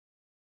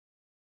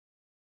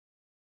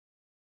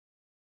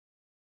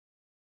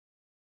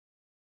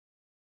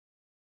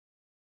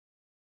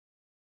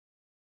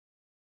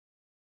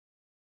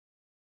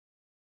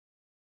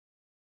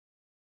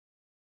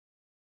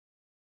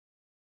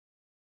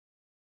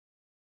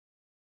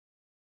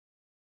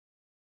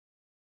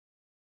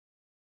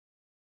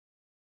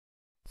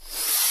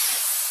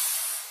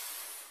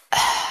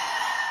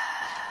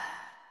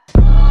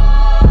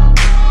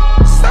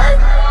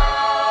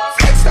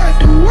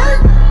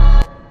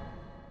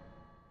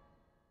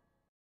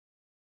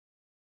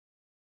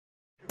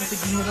de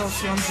general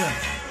Sionjan.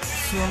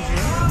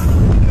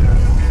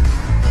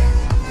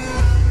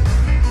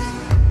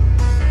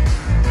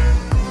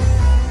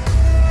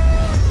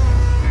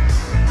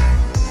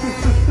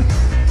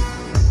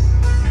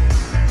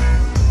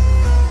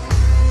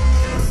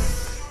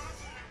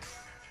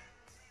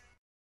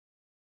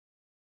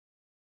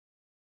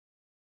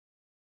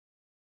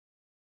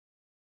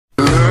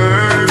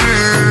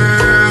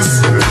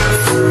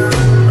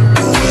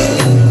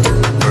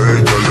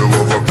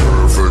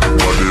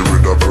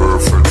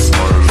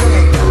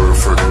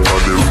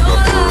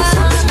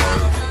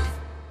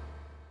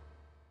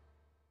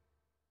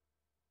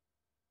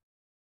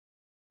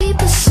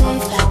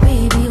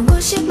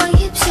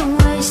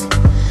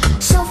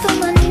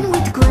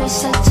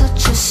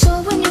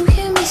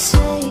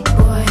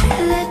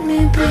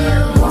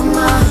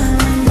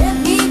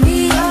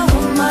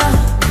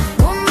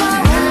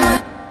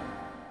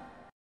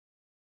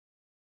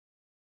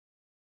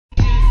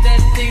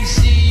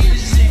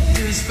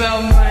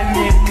 Spell my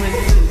name with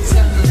the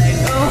tongue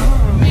like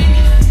oh me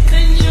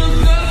and your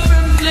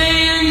girlfriend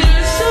playing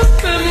dress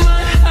up in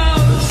my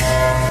house.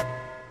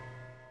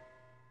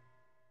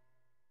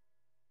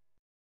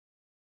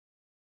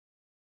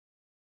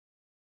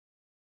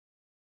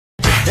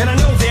 And I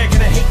know they're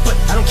gonna hate, but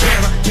I don't care.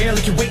 I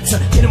barely can wait to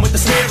hit them with the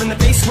snare in the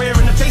face, square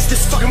in the face.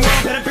 This fucking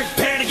world better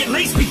prepare to get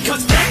laced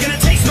because they're gonna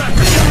taste my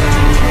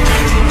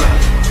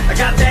I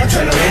got that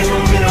adrenaline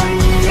in 'em,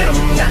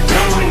 not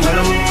knowing when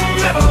I'm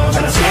never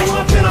gonna slow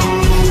up in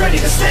 'em. Ready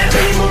to snap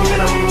any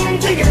momentum,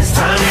 thinking it's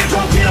time to go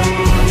get 'em.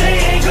 They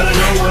ain't gonna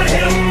know what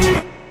hit 'em.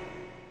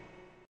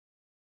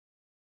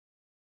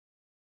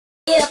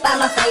 Get up on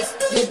my face,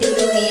 you do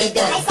me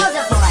good. Hey,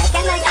 soldier boy,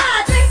 can I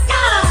drink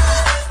up?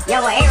 Yo,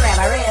 a Arab,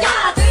 I really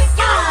drink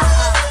up.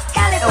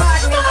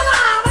 California.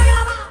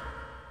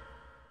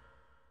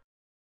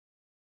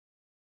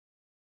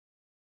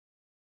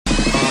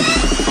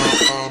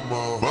 I'm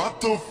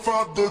a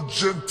father,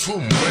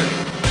 gentleman.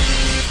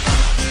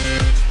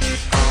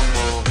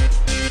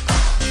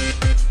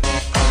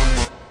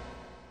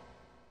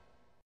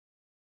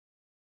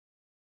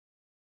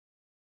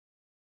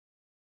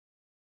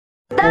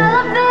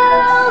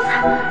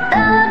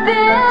 Dollar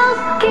bills,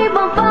 keep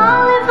on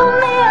falling for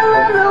me. I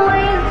love the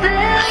way it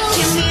feels.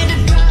 Give me the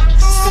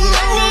drugs, some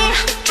money,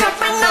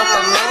 dropping on my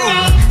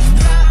money.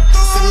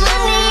 Some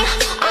money,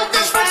 all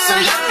this work so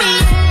yummy.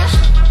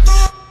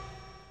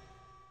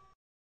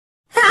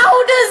 How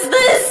does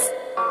this?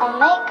 I'll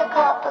make a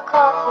cup of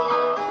coffee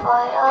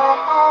for your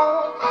head.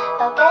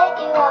 I'll get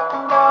you up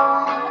and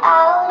going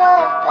out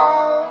of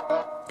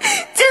bed.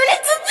 Turn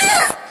it to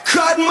this.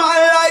 Cut my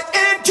life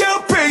into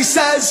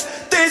pieces.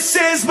 This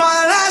is my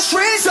last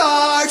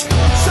resort.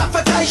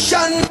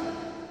 Suffocation.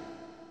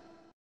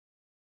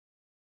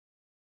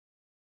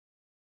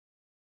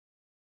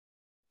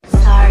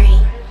 Sorry,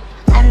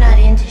 I'm not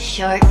into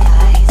short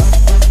guys.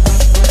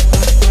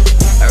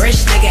 A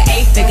rich nigga,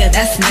 8-figure,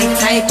 that's my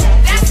type.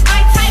 That's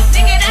my type,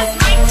 nigga, that's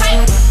my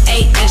type.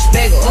 8-inch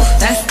big, ooh,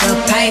 that's the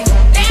pipe.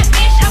 That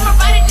bitch, I'ma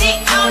ride a dick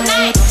all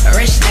night. A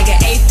rich nigga,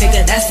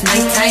 8-figure, that's my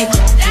type.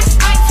 That's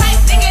my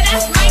type, nigga,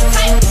 that's my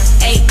type.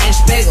 8-inch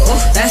big,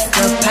 ooh, that's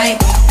the pipe.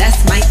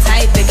 That's my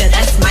type, nigga,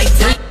 that's my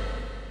type.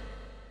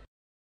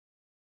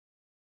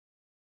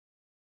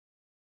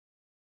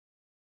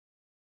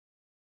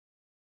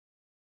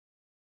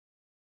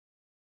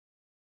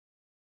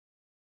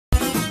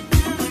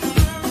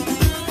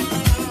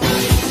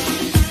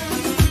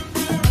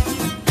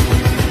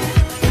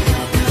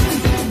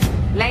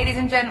 Ladies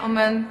and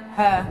gentlemen,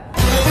 her.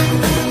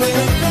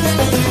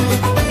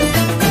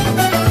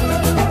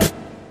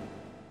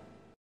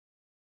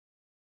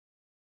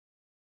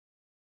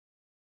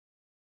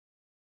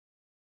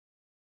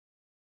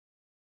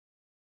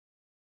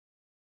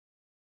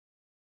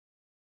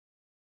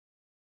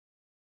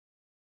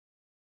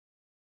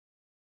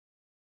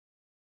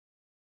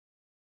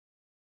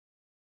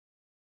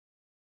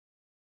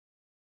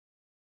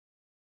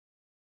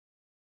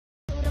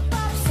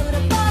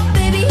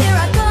 Baby, here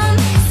I come,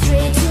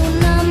 straight to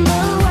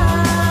number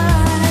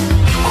one.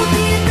 I'll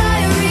be a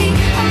diary,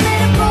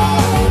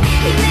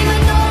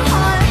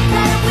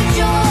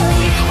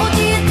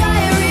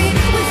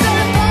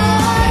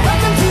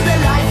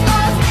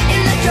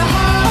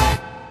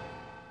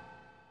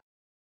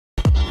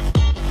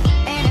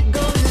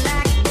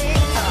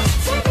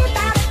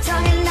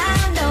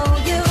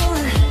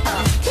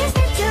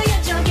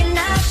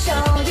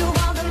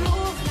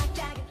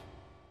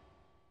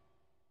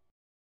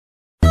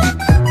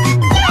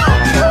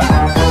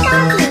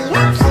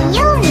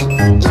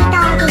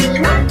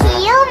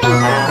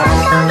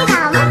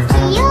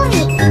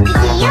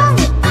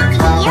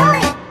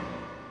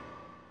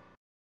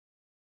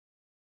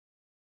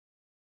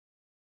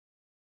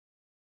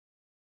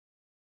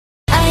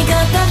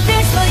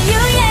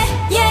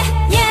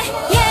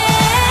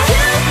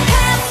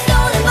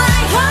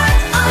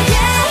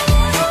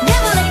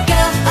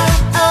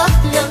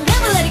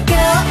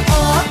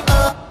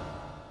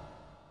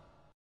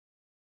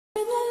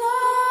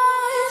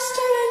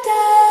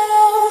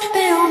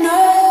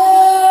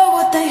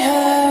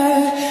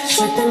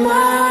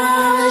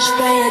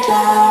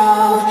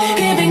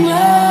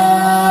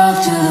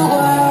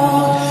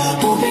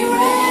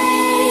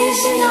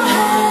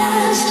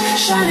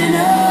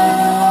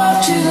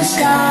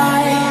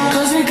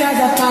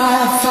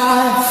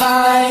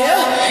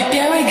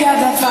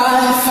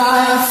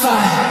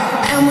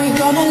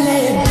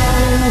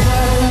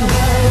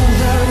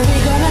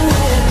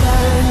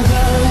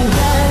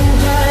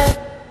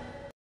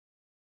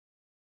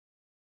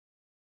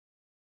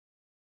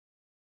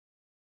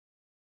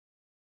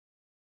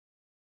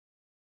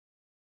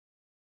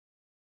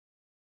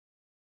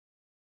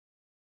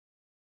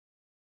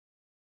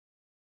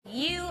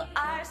 You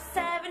are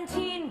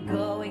 17,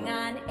 going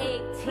on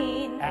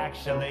 18.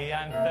 Actually,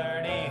 I'm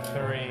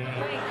 33. Wait,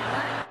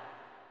 what?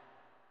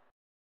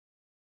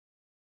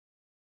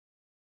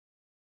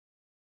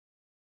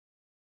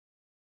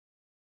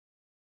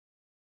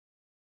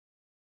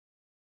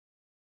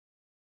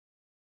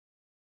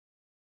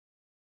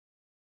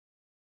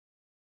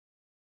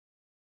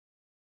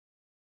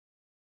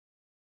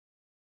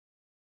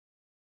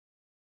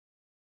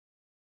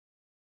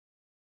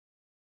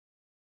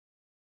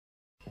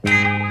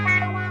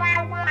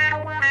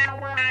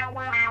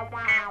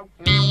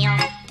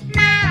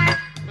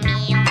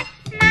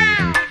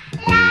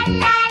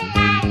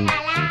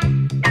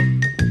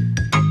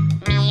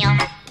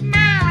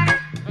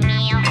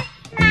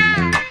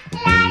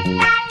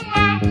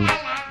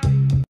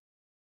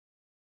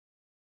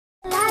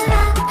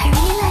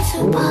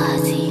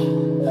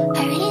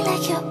 I really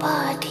like your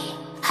body.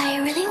 I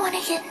really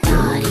wanna get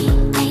naughty.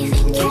 I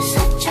think you're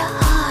such a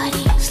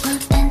hottie. Slow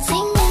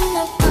dancing in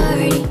the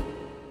party.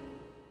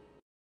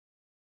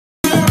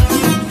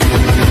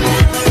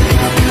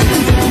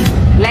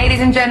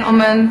 Ladies and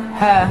gentlemen,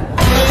 her.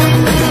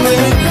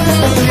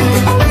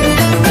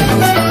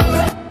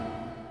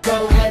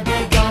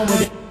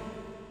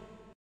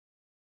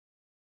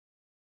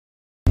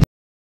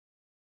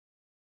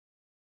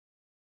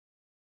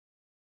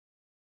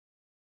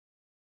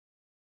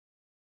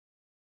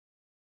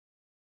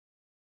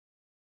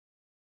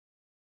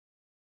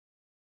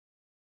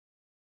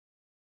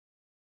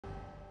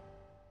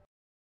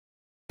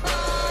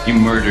 You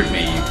murdered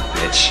me, you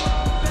bitch.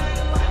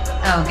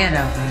 Oh, get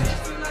over it.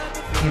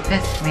 You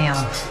pissed me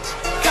off.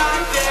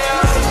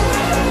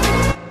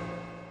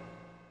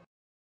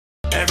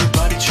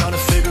 Everybody trying to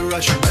figure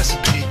out your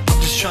recipe. I'm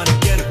just trying to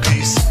get a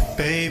piece,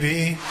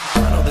 baby.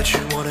 I know that you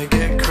wanna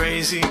get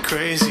crazy,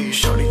 crazy.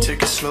 Shorty,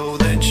 take it slow,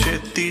 then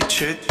chitty,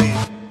 chitty.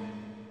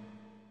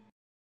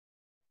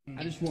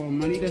 I just want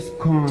money that's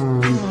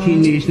calm.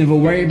 Teenage, never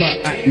worry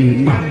about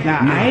acne. Nah,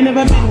 I ain't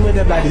never been with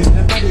a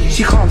baddie.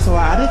 She calm, so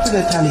I added to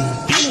the tally.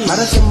 I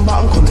just some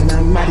bottom calling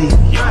I'm Maddie.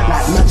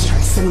 Like Mads try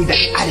to send me that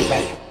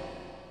addy.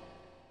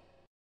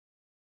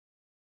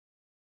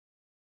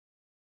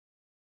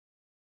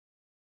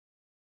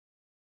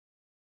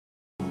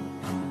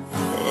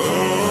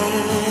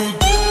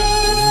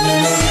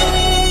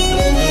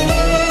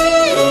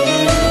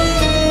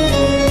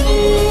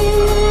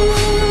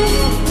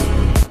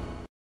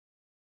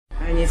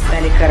 Они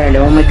стали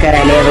королем и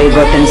королевой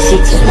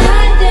Готэм-Сити.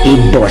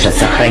 И, боже,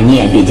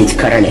 сохрани обидеть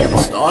королеву.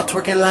 Start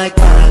twerking like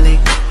Miley.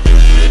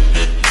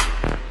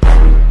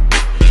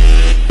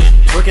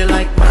 Twerking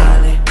like